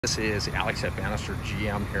This is Alex at Bannister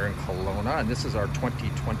GM here in Kelowna, and this is our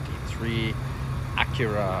 2023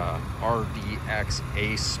 Acura RDX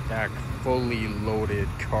A Spec fully loaded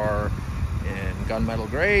car in gunmetal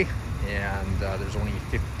gray, and there's only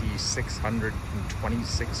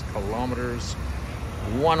 5,626 kilometers.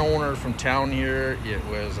 One owner from town here. It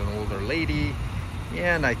was an older lady,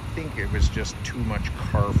 and I think it was just too much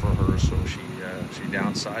car for her, so she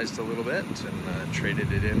downsized a little bit and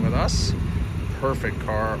traded it in with us. Perfect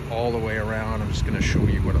car all the way around. I'm just going to show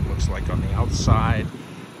you what it looks like on the outside.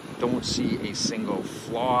 Don't see a single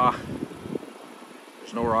flaw.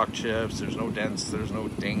 There's no rock chips, there's no dents, there's no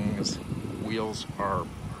dings. Wheels are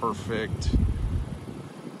perfect.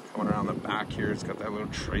 Coming around the back here, it's got that little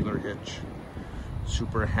trailer hitch.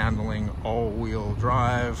 Super handling, all-wheel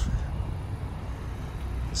drive.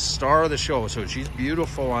 The star of the show, so she's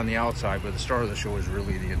beautiful on the outside, but the star of the show is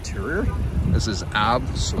really the interior. This is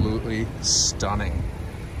absolutely stunning.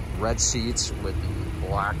 Red seats with the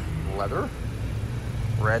black leather,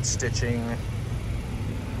 red stitching,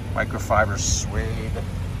 microfiber suede.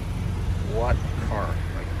 What a car,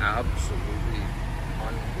 like absolutely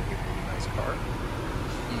unbelievably nice car.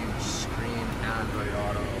 Huge screen, Android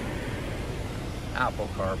Auto, Apple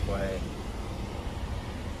CarPlay.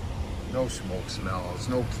 No smoke smells,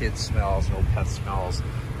 no kid smells, no pet smells.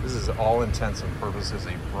 This is all intents and purposes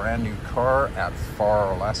a brand new car at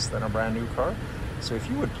far less than a brand new car. So if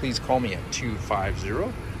you would please call me at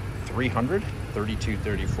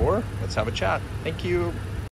 250-300-3234. Let's have a chat. Thank you.